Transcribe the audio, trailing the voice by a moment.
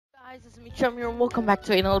guys, it's me Chum here and welcome back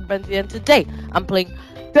to another brand video, and today I'm playing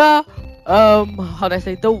the how do I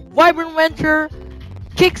say, the Vibrant Venture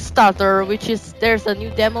Kickstarter, which is there's a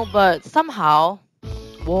new demo, but somehow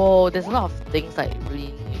whoa, there's a lot of things like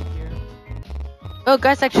really new here. Oh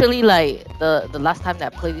guys, actually like the last time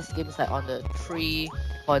that I played this game is like on the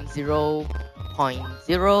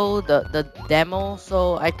 3.0.0 the demo,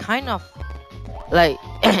 so I kind of like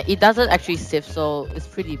it doesn't actually save, so it's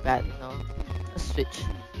pretty bad, you know. Let's switch.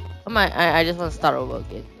 I just want to start over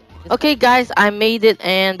again. Okay, guys, I made it,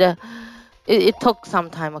 and it took some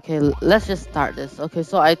time. Okay, let's just start this. Okay,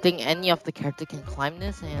 so I think any of the character can climb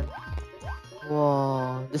this, and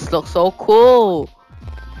whoa, this looks so cool.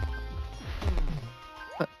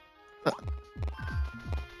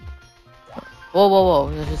 Whoa, whoa, whoa!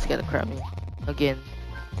 Let's just get a crap again.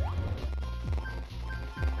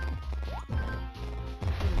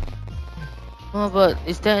 Oh, but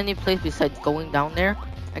is there any place besides going down there?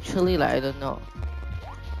 Actually, like, I don't know.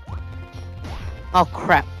 Oh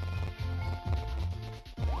crap!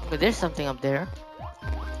 But there's something up there.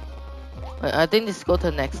 I think this go to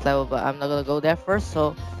the next level, but I'm not gonna go there first.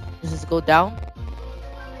 So let's just go down.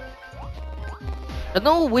 I don't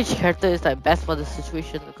know which character is like best for the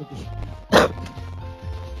situation. It could be.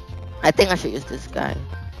 I think I should use this guy.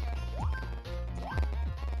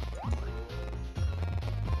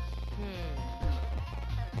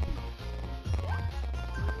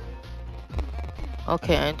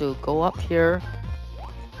 Okay, I need to go up here.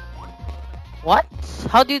 What?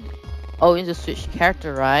 How do you... Oh, you need to switch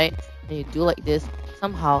character, right? And you do like this.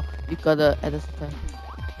 Somehow, you gotta at the same time.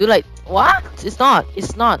 Do like... What? It's not.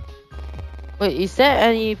 It's not. Wait, is there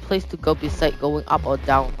any place to go beside going up or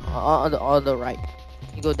down? Or the right?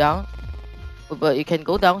 You go down? But you can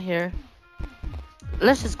go down here.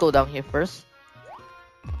 Let's just go down here first.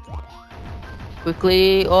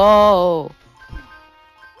 Quickly. Oh!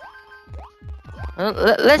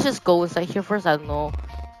 Let's just go inside here first. I don't know,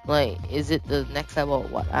 like, is it the next level or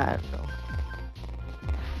what? I don't know.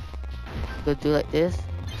 Go do like this,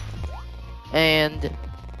 and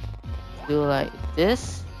do like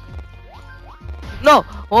this. No!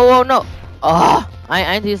 Whoa, whoa, no! Oh,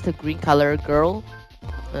 I need to use the green color girl.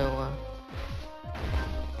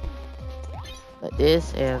 Like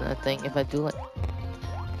this, and I think if I do like,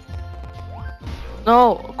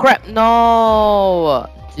 no, crap, no!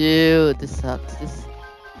 Dude, this sucks. This.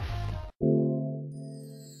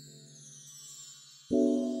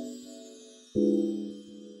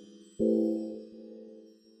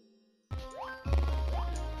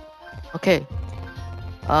 Okay.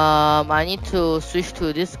 I need to switch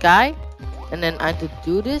to this guy, and then I need to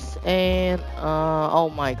do this, and oh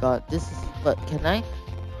my god, this is. But can I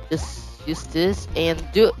just use this and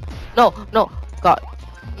do? No, no, God,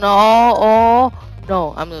 no, oh.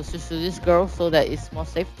 No, I'm gonna switch to this girl so that it's more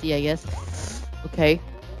safety, I guess. Okay.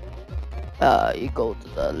 You go to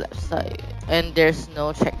the left side, and there's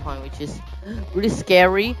no checkpoint, which is really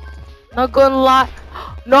scary. Not gonna lie.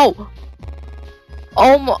 No.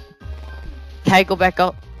 Oh my. Can I go back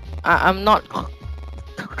up? I'm not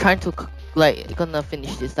trying to like gonna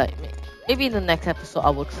finish this. Like maybe in the next episode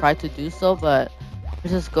I will try to do so, but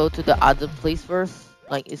let's just go to the other place first.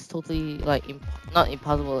 Like it's totally like not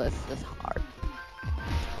impossible. It's just hard.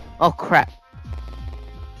 Oh crap.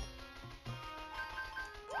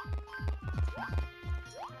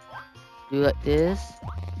 Do like this.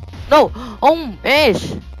 No! Oh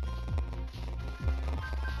ish!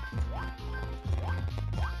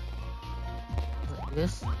 Like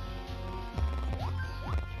this.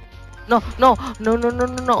 No, no, no, no, no,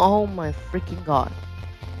 no, no. Oh my freaking god.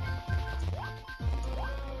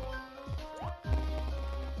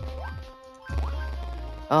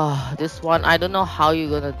 This one, I don't know how you're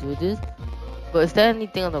gonna do this, but is there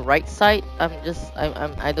anything on the right side? I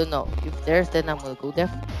don't know. If there's, then I'm gonna go there.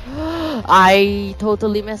 I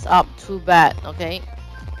totally messed up. Too bad. Okay.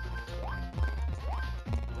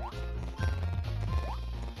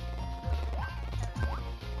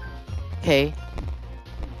 Okay.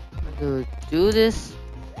 I'm gonna do this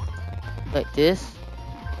like this.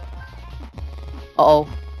 Uh oh.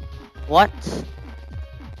 What?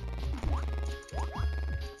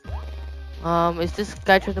 Is this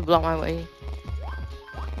guy trying to block my way?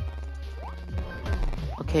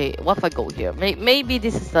 Okay, what if I go here? Maybe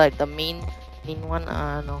this is like the main one.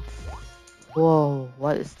 No. Whoa,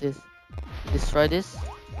 what is this? Destroy this.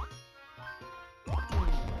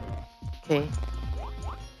 Okay.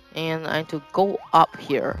 And I need to go up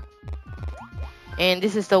here. And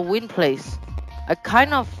this is the win place. I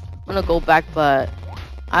kind of wanna go back, but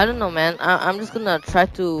I don't know, man. I'm just gonna try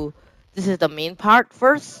to. This is the main part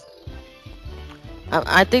first.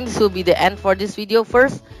 I think this will be the end for this video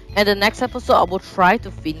first, and the next episode I will try to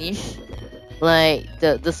finish like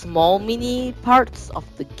the small mini parts of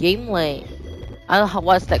the game. Like I don't know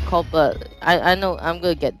what's that called, but I know I'm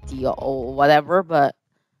gonna get D or whatever. But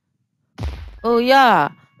oh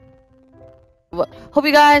yeah, hope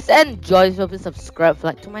you guys enjoy. So please subscribe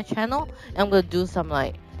like to my channel. I'm gonna do some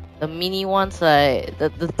like the mini ones, like the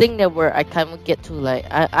thing that where I kind of get to like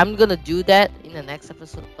I'm gonna do that in the next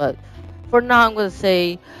episode. But for now, I'm gonna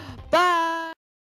say bye.